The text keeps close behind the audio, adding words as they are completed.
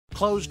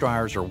Clothes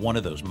dryers are one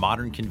of those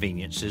modern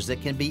conveniences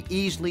that can be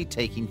easily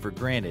taken for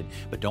granted,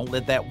 but don't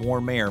let that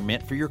warm air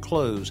meant for your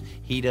clothes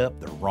heat up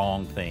the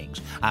wrong things.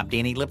 I'm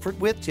Danny Lipford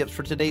with tips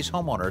for today's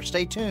homeowner.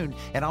 Stay tuned,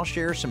 and I'll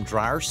share some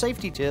dryer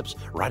safety tips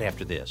right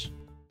after this.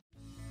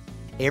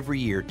 Every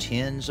year,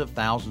 tens of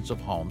thousands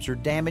of homes are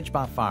damaged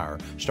by fire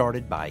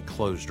started by a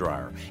clothes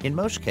dryer. In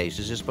most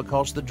cases, it's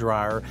because the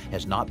dryer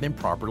has not been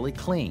properly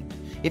cleaned.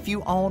 If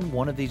you own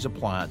one of these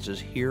appliances,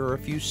 here are a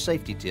few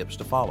safety tips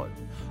to follow.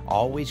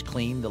 Always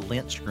clean the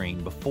lint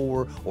screen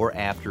before or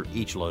after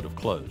each load of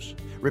clothes.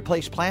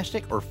 Replace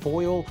plastic or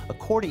foil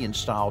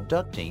accordion-style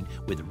ducting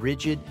with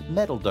rigid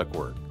metal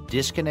ductwork.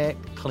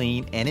 Disconnect,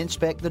 clean, and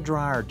inspect the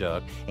dryer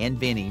duct and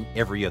venting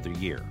every other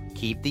year.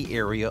 Keep the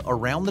area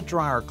around the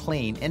dryer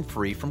clean and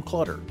free from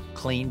clutter.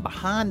 Clean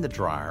behind the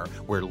dryer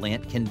where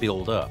lint can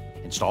build up.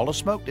 Install a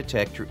smoke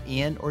detector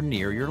in or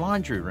near your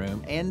laundry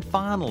room. And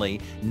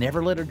finally,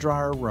 never let a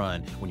dryer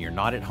run when you're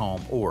not at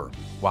home or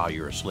while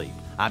you're asleep.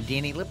 I'm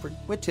Danny Lipford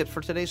with tips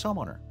for today's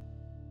homeowner.